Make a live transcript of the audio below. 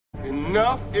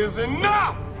Enough is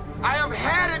enough! I have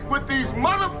had it with these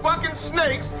motherfucking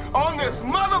snakes on this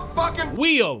motherfucking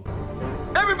wheel.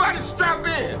 Everybody strap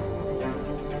in.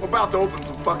 I'm about to open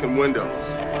some fucking windows.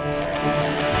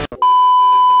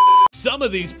 Some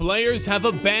of these players have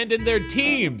abandoned their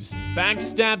teams,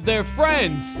 backstabbed their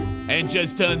friends, and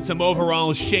just done some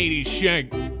overall shady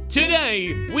shit.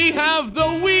 Today, we have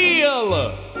the Wheel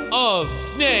of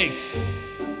Snakes.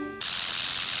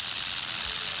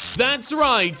 That's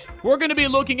right, we're gonna be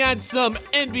looking at some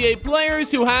NBA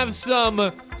players who have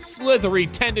some slithery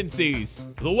tendencies.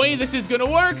 The way this is gonna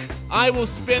work, I will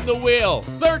spin the wheel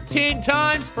 13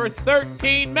 times for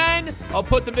 13 men. I'll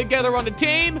put them together on a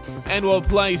team, and we'll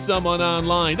play someone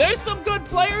online. There's some good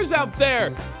players out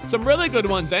there. Some really good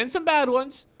ones and some bad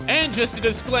ones. And just a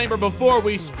disclaimer before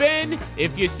we spin,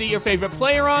 if you see your favorite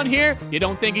player on here, you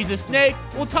don't think he's a snake,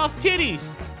 well, tough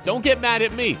titties. Don't get mad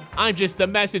at me. I'm just the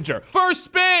messenger. First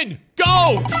spin,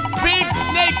 go! Big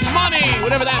snake money,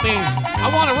 whatever that means.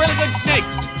 I want a really good snake.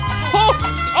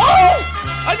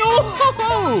 I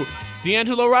know!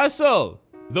 D'Angelo Russell.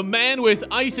 The man with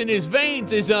ice in his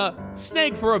veins is a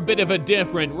snake for a bit of a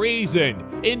different reason.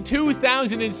 In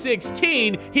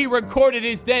 2016, he recorded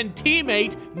his then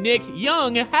teammate, Nick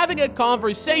Young, having a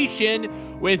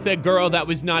conversation with a girl that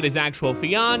was not his actual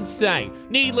fiance.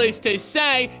 Needless to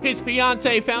say, his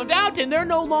fiance found out and they're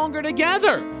no longer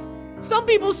together. Some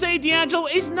people say D'Angelo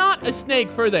is not a snake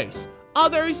for this.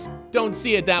 Others don't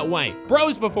see it that way.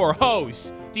 Bros before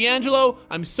hoes. D'Angelo,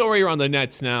 I'm sorry you're on the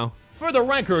Nets now. For the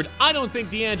record, I don't think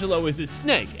D'Angelo is a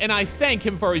snake, and I thank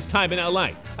him for his time in LA.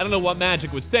 I don't know what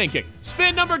Magic was thinking.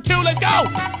 Spin number 2, let's go!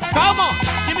 Come on,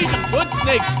 give me some good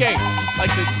snake skate.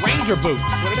 Like the Ranger boots.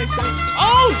 What did I say?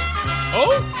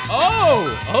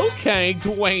 Okay,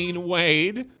 Dwayne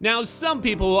Wade. Now, some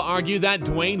people will argue that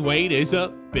Dwayne Wade is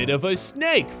a bit of a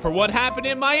snake for what happened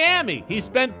in Miami. He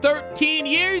spent 13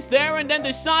 years there and then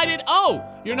decided, oh,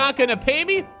 you're not gonna pay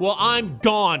me? Well, I'm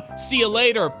gone. See you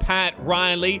later, Pat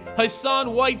Riley.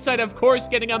 Hassan Whiteside, of course,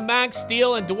 getting a max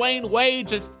deal, and Dwayne Wade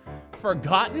just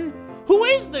forgotten? Who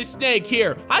is the snake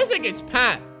here? I think it's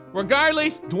Pat.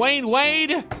 Regardless, Dwayne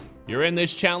Wade, you're in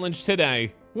this challenge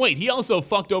today. Wait, he also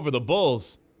fucked over the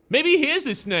Bulls. Maybe he is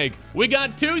a snake. We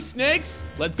got 2 snakes.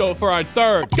 Let's go for our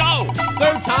third. Go!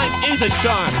 Third time is a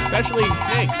charm, especially in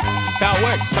snakes. That's how it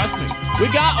works, trust me. We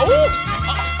got,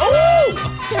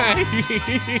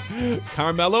 okay.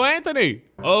 Carmelo Anthony.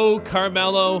 Oh,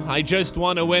 Carmelo, I just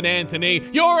want to win, Anthony.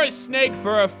 You're a snake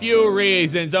for a few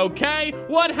reasons, okay?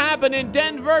 What happened in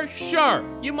Denver? Sure,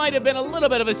 you might have been a little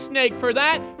bit of a snake for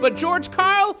that, but George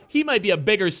Karl, he might be a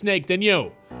bigger snake than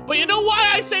you. But you know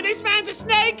why I say this man's a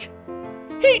snake?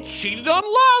 He cheated on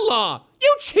Lala.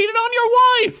 You cheated on your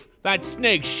wife. That's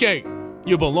snake shit.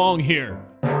 You belong here.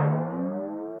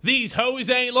 These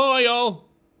hoes ain't loyal.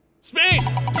 Spin.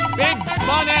 Big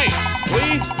money.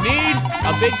 We need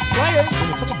a big player.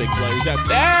 There's a couple big players out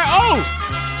there. Oh!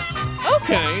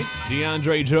 Okay.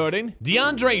 DeAndre Jordan.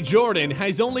 DeAndre Jordan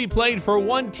has only played for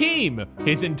one team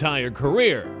his entire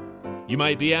career. You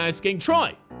might be asking,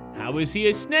 Troy, how is he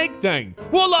a snake then?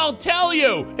 Well, I'll tell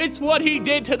you. It's what he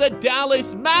did to the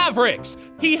Dallas Mavericks.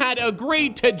 He had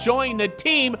agreed to join the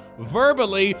team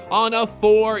verbally on a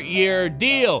 4-year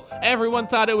deal. Everyone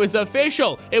thought it was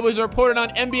official. It was reported on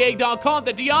NBA.com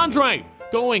that DeAndre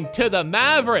going to the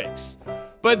Mavericks.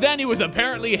 But then he was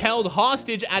apparently held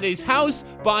hostage at his house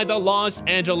by the Los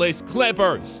Angeles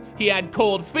Clippers. He had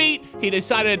cold feet. He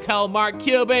decided to tell Mark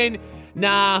Cuban,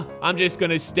 nah, I'm just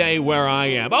gonna stay where I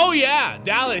am. Oh yeah,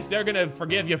 Dallas, they're gonna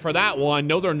forgive you for that one.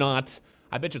 No, they're not.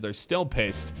 I bet you they're still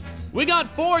pissed. We got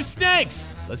 4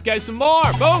 snakes. Let's get some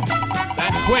more. Boom.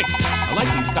 That quick. I like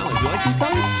these colors. You like these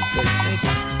colors? They're snaky.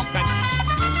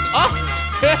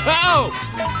 Oh!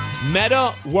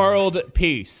 Meta World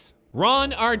Peace.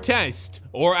 Ron Artest,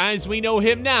 or as we know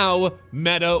him now,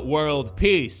 Meta World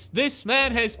Peace. This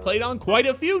man has played on quite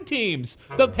a few teams.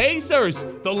 The Pacers,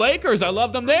 the Lakers, I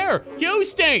love them there.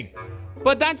 Houston.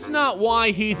 But that's not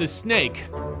why he's a snake.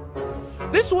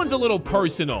 This one's a little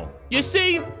personal. You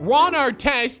see, Ron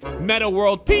Artest, Meta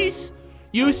World Peace,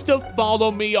 used to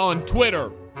follow me on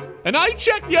Twitter. And I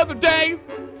checked the other day,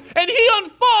 and he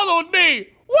unfollowed me.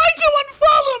 Why'd you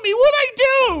unfollow me? What'd I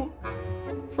do?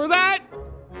 For that,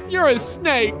 you're a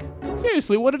snake.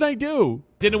 Seriously, what did I do?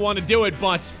 Didn't want to do it,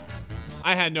 but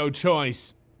I had no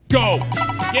choice. Go.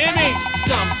 Give me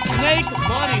some snake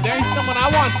money. There's someone I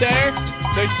want there.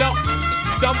 There's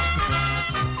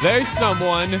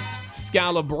someone.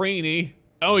 Scalabrine.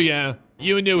 Oh yeah,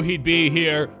 you knew he'd be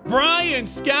here. Brian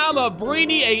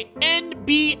Scalabrine, a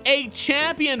NBA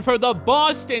champion for the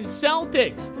Boston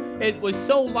Celtics. It was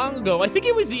so long ago. I think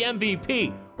he was the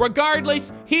MVP.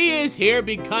 Regardless, he is here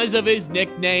because of his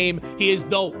nickname. He is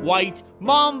the White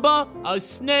Mamba, a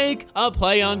snake, a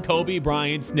play on Kobe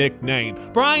Bryant's nickname.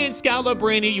 Brian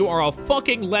Scalabrine, you are a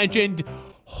fucking legend.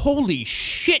 Holy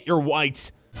shit, you're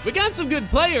white. We got some good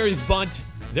players, but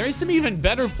there's some even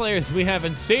better players we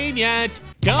haven't seen yet.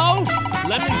 Go!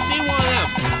 Let me see one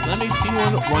of them. Let me see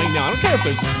one right now. I don't care if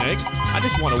there's a snake. I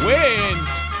just want to win.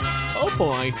 Oh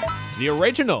boy, the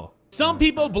original. Some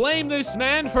people blame this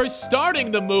man for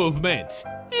starting the movement.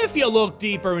 If you look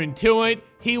deeper into it,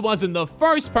 he wasn't the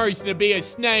first person to be a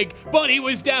snake, but he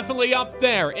was definitely up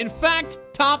there. In fact,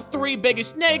 top 3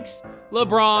 biggest snakes,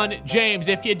 LeBron James.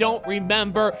 If you don't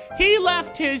remember, he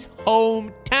left his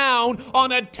hometown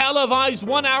on a televised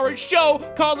 1-hour show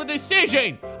called The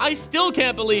Decision. I still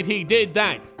can't believe he did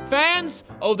that. Fans,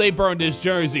 oh, they burned his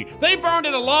jersey. They burned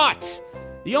it a lot.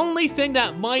 The only thing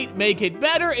that might make it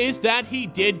better is that he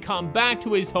did come back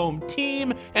to his home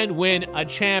team and win a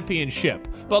championship.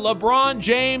 But LeBron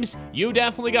James, you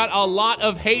definitely got a lot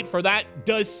of hate for that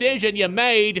decision you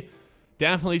made.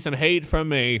 Definitely some hate from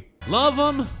me. Love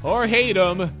him or hate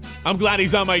him, I'm glad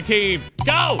he's on my team.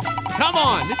 Go! Come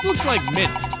on, this looks like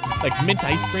mint. Like mint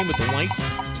ice cream with the white.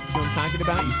 You see what I'm talking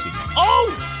about? You see.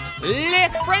 Oh! Le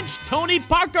French Tony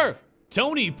Parker.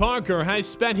 Tony Parker has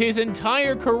spent his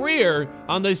entire career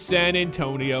on the San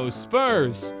Antonio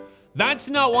Spurs. That's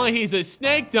not why he's a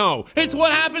snake, though. It's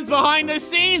what happens behind the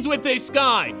scenes with this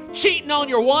guy. Cheating on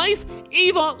your wife?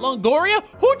 Eva Longoria?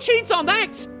 Who cheats on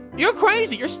that? You're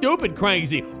crazy. You're stupid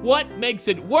crazy. What makes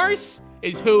it worse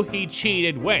is who he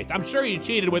cheated with. I'm sure he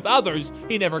cheated with others.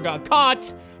 He never got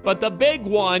caught. But the big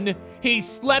one, he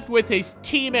slept with his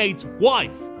teammate's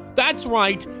wife. That's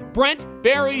right. Brent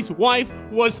Barry's wife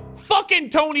was fucking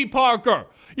Tony Parker.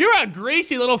 You're a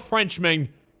greasy little Frenchman.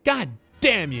 God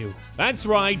damn you. That's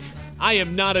right. I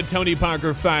am not a Tony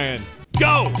Parker fan.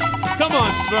 Go! Come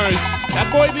on, Spurs. That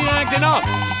boy be acting up.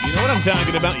 You know what I'm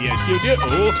talking about? Yes, you do.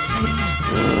 Oh.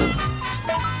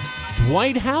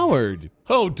 Dwight Howard.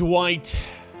 Oh, Dwight.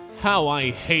 How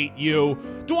I hate you.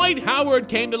 Dwight Howard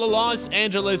came to the Los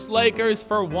Angeles Lakers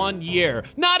for 1 year.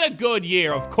 Not a good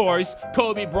year, of course.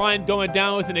 Kobe Bryant going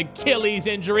down with an Achilles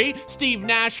injury, Steve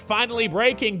Nash finally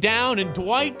breaking down, and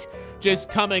Dwight just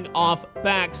coming off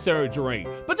back surgery.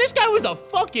 But this guy was a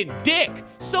fucking dick.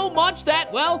 So much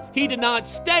that, well, he did not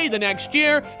stay the next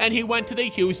year, and he went to the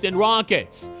Houston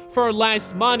Rockets for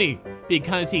less money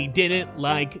because he didn't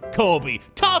like Kobe.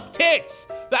 Tough tits.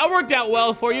 That worked out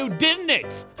well for you, didn't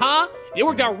it? Huh? It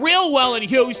worked out real well in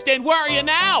Houston. Where are you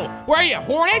now? Where are you,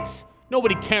 Hornets?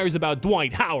 Nobody cares about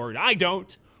Dwight Howard. I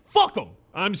don't. Fuck him.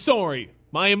 I'm sorry.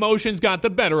 My emotions got the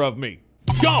better of me.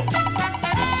 Go!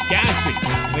 Gassy.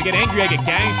 When I get angry, I get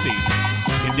gassy.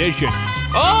 Condition.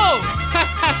 Oh!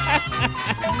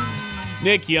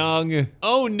 Nick Young.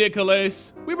 Oh,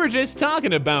 Nicholas. We were just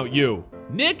talking about you.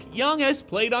 Nick Young has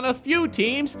played on a few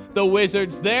teams, the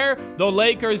Wizards there, the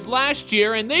Lakers last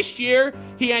year, and this year,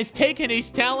 he has taken his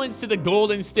talents to the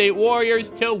Golden State Warriors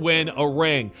to win a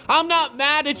ring. I'm not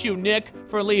mad at you, Nick,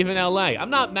 for leaving LA. I'm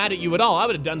not mad at you at all. I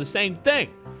would have done the same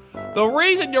thing. The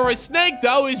reason you're a snake,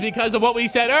 though, is because of what we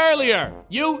said earlier.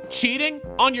 You cheating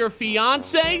on your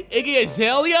fiance, Iggy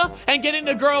Azalea, and getting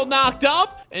the girl knocked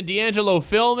up, and D'Angelo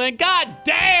filming. God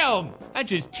damn! That's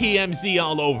just TMZ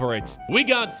all over it. We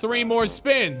got 3 more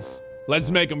spins. Let's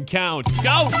make them count.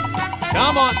 Go!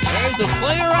 Come on, there's a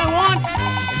player I want.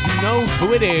 And you know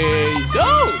who it is.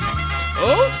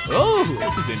 Oh,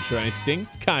 this is interesting.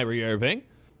 Kyrie Irving.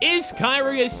 Is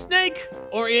Kyrie a snake,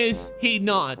 or is he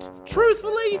not?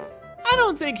 Truthfully, I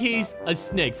don't think he's a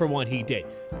snake for what he did,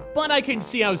 but I can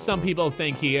see how some people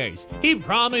think he is. He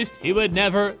promised he would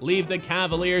never leave the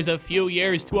Cavaliers a few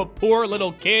years to a poor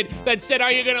little kid that said,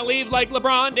 "Are you gonna leave like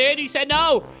LeBron did?" He said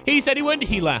no. He said he wouldn't.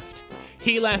 He left.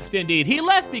 He left indeed. He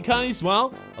left because,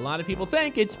 well, a lot of people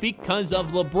think it's because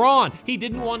of LeBron. He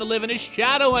didn't want to live in his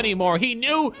shadow anymore. He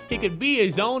knew he could be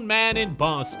his own man in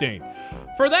Boston.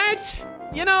 For that,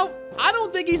 you know, I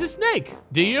don't think he's a snake.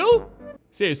 Do you?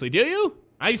 Seriously, do you?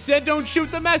 I said don't shoot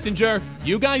the messenger.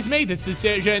 You guys made this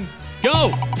decision.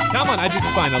 Go! Come on, I just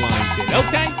finalized it,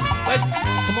 okay? Let's,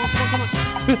 come on.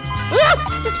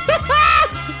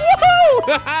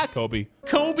 Woohoo! Kobe.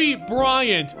 Kobe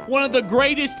Bryant, one of the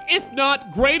greatest, if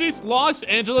not greatest, Los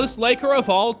Angeles Laker of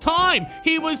all time.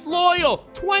 He was loyal,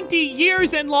 20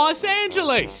 years in Los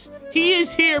Angeles. He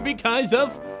is here because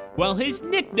of, well, his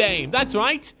nickname. That's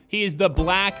right. He is the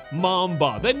Black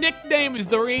Mamba. The nickname is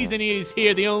the reason he is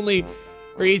here. The only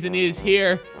reason he is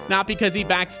here. Not because he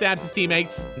backstabs his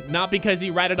teammates. Not because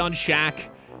he ratted on Shaq.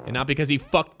 And not because he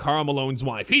fucked Karl Malone's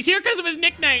wife. He's here because of his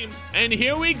nickname. And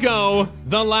here we go.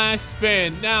 The last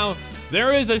spin. Now,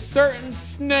 There is a certain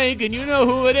snake, and you know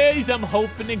who it is I'm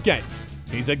hoping to get.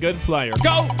 He's a good player.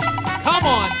 Go! Come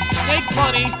on! Snake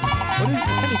money! What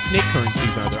kind of snake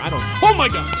currencies are there? I don't... Oh my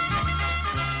god!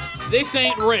 This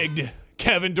ain't rigged,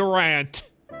 Kevin Durant.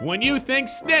 When you think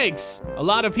snakes, a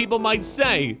lot of people might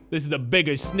say this is the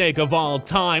biggest snake of all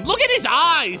time. Look at his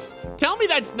eyes! Tell me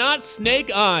that's not snake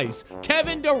eyes.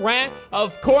 Kevin Durant,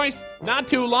 of course, not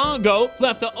too long ago,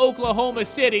 left the Oklahoma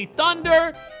City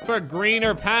Thunder for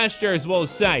greener pastures, we'll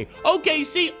say.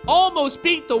 OKC almost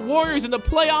beat the Warriors in the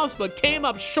playoffs, but came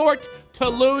up short to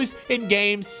lose in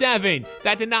Game 7.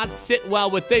 That did not sit well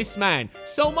with this man.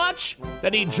 So much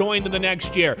that he joined them the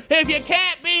next year. If you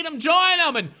can't beat him, join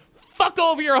him and fuck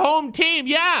over your home team.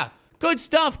 Yeah, good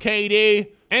stuff, KD.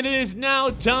 And it is now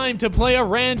time to play a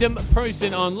random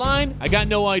person online. I got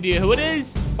no idea who it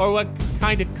is or what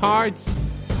kind of cards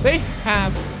they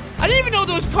have. I didn't even know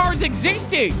those cards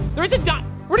existed. There's a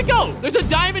where'd it go? There's a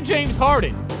Diamond James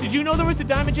Harden. Did you know there was a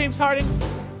Diamond James Harden?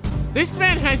 This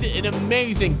man has an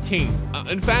amazing team.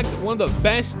 In fact, one of the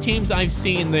best teams I've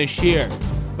seen this year.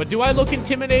 But do I look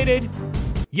intimidated?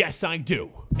 Yes, I do.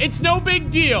 It's no big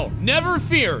deal. Never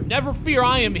fear. Never fear.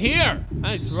 I am here.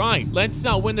 That's right. Let's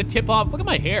win the tip-off. Look at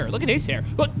my hair. Look at his hair.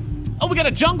 Look. Oh, we got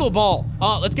a jungle ball.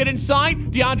 Let's get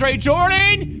inside. DeAndre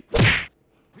Jordan.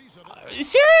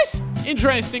 Serious?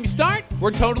 Interesting start.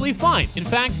 We're totally fine. In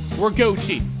fact, we're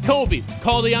Gucci. Kobe,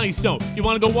 call the ISO. You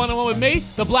want to go one-on-one with me?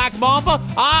 The Black Mamba?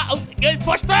 Get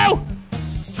pushed through.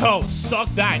 Oh, suck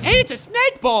that. Hey, it's a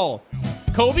snake ball.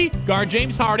 Kobe, guard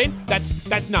James Harden.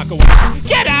 That's not going on.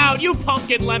 Get out, you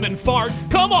pumpkin lemon fart.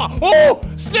 Come on. Oh,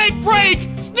 snake break.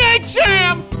 Snake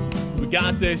jam. We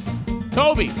got this.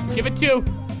 Kobe, give it two.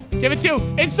 Give it two.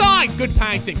 Inside. Good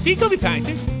passing. See, Kobe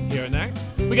passes here and there.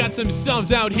 We got some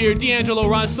subs out here. D'Angelo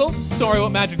Russell. Sorry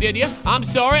what Magic did to you. I'm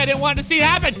sorry. I didn't want to see it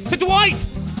happen to Dwight.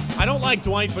 I don't like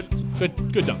Dwight, but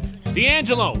good dunk.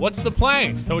 D'Angelo, what's the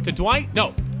plan? Throw it to Dwight?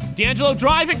 No. D'Angelo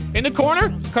driving in the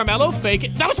corner. Carmelo, fake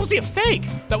it. That was supposed to be a fake.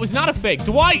 That was not a fake.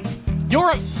 Dwight,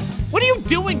 what are you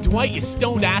doing, Dwight, you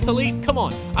stoned athlete? Come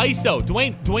on. ISO.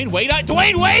 Dwayne Wade.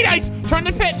 Dwayne Wade. Turn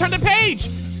the page.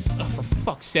 Oh, for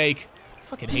fuck's sake. I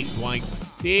fucking hate Dwight.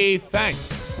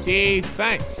 Defense.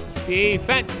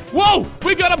 Whoa!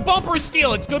 We got a bumper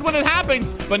steal. It's good when it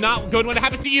happens, but not good when it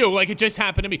happens to you, like it just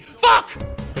happened to me. Fuck!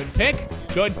 Good pick.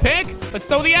 Good pick. Let's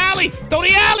throw the alley. Throw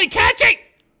the alley. Catch it!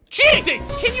 Jesus!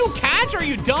 Can you catch or are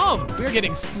you dumb? We're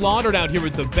getting slaughtered out here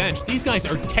with the bench. These guys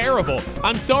are terrible.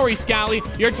 I'm sorry, Scally.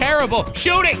 You're terrible.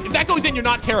 Shoot it! If that goes in, you're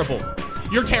not terrible.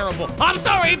 You're terrible. I'm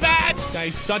sorry, bad.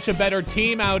 Guys, such a better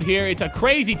team out here. It's a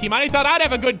crazy team. I thought I'd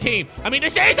have a good team. I mean,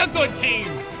 this is a good team.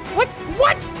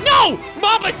 What? No!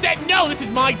 Mamba said no. This is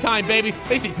my time, baby.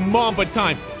 This is Mamba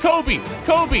time. Kobe.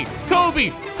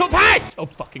 Pass! Oh,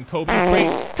 fucking Kobe.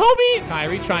 Kobe!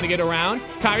 Kyrie trying to get around.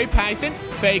 Kyrie passing.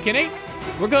 Faking it.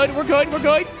 We're good.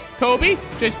 Kobe,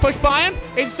 just push by him.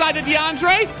 Inside to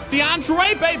DeAndre,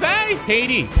 baby.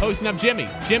 KD, posting up Jimmy.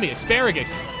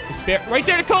 Asparagus. Right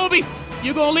there to Kobe.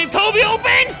 You gonna leave Kobe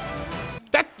open?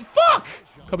 Fuck!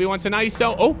 Kobe wants an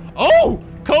ISO. Oh!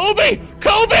 Kobe!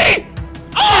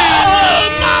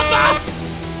 Oh, mama!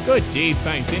 Good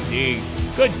defense, indeed.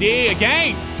 Good D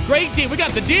again. Great D. We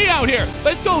got the D out here.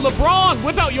 Let's go, LeBron.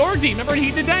 Whip out your D. Remember he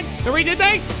did that?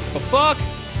 Oh, fuck.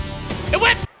 It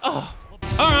went. Oh.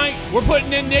 All right, we're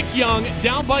putting in Nick Young,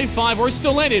 down by 5. We're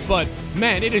still in it, but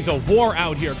man, it is a war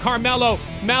out here. Carmelo,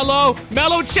 Cello,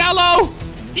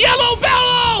 Yellow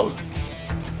Bello.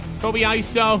 Kobe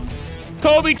ISO.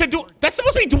 Kobe to that's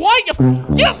supposed to be Dwight.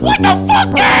 Yeah, what the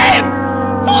fuck, game?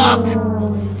 Fuck.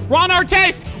 Ron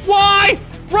Artest. Why?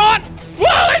 Ron.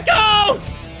 Well, let's go.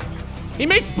 He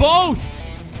missed both.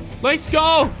 Let's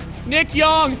go. Nick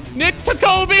Young. Nick to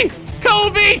Kobe.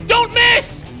 Don't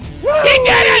miss. Woo! He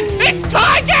did it! It's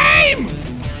tie game!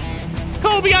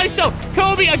 Kobe ISO.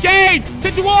 Kobe again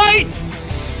to Dwight.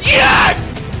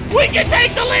 Yes! We can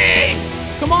take the lead!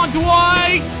 Come on,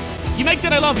 Dwight! You make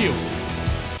that I love you.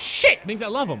 Shit, means I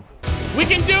love him. We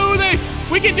can do this!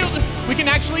 We can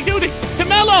actually do this. To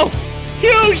Melo!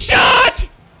 Huge shot!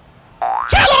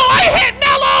 Cello, I hit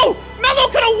Melo! Melo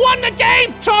could have won the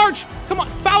game! Charge! Come on,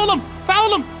 foul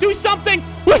him! Do something!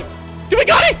 Do we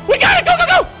got it? We got it!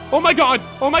 Go! Oh my god!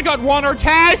 Ron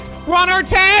Artest!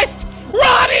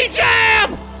 Ronnie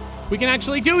Jam! We can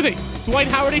actually do this. Dwight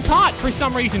Howard is hot for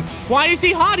some reason. Why is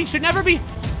he hot? He should never be.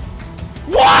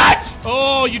 What?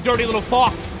 Oh, you dirty little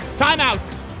fox.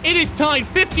 Timeouts. It is tied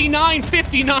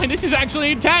 59-59. This is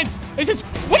actually intense.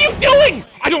 What are you doing?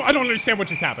 I don't understand what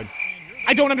just happened.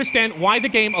 I don't understand why the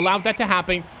game allowed that to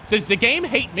happen. Does the game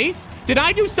hate me? Did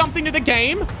I do something to the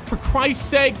game? For Christ's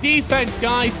sake, defense,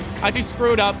 guys. I just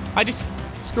screwed up.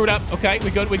 Screwed up. Okay, we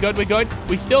good. We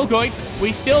still good.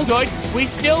 We still good. We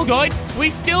still good. We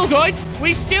still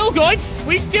good.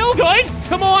 We still good.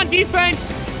 Come on,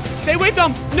 defense. Stay with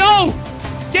them. No.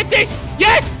 Get this.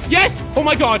 Yes. Yes. Oh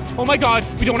my god. Oh my god.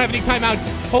 We don't have any timeouts.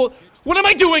 Hold. What am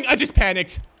I doing? I just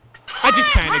panicked. I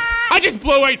just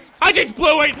blew it. I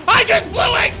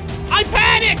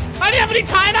panicked. I didn't have any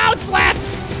timeouts left.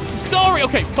 I'm sorry.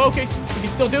 Okay, focus. We can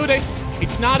still do this.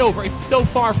 It's not over. It's so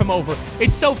far from over.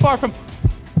 It's so far from...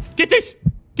 Get this.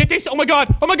 Get this. Oh my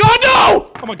god. Oh my god,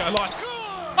 no! Oh my god, I lost.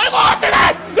 I lost it!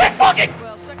 It's fucking...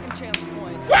 Well, second chance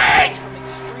points. Wait! From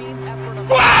extreme effort on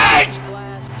Wait!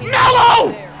 glass.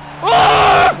 Mellow! There.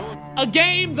 A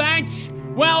game that,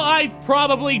 well, I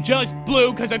probably just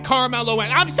blew because of Carmelo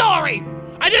went. I'm sorry!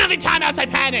 I didn't have any timeouts, I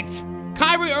panicked.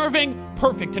 Kyrie Irving,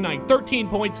 perfect tonight. 13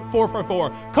 points, 4 for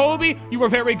 4. Kobe, you were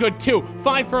very good too.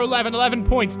 5 for 11, 11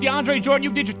 points. DeAndre Jordan,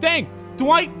 you did your thing.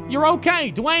 Dwight, you're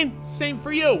okay. Dwayne, same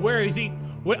for you. Where is he?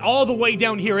 All the way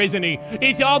down here, isn't he?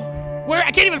 He's all... Where? I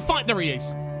can't even find... There he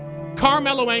is.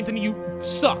 Carmelo Anthony, you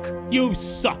suck. You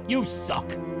suck. You suck.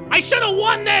 I should have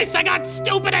won this. I got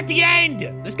stupid at the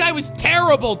end. This guy was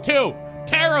terrible, too.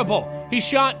 Terrible. He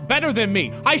shot better than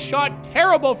me. I shot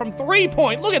terrible from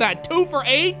 3-point. Look at that. 2 for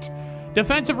 8.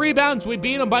 Defensive rebounds, we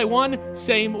beat him by 1.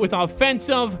 Same with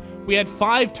offensive. We had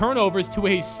 5 turnovers to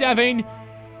a 7.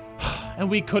 And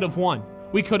we could have won.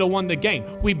 We could have won the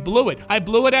game. We blew it. I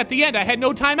blew it at the end. I had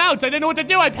no timeouts. I didn't know what to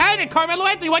do. I panicked. Carmelo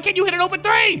Anthony, why can't you hit an open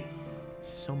 3?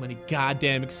 So many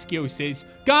goddamn excuses.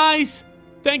 Guys,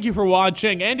 thank you for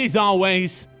watching. And as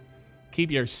always,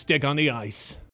 keep your stick on the ice.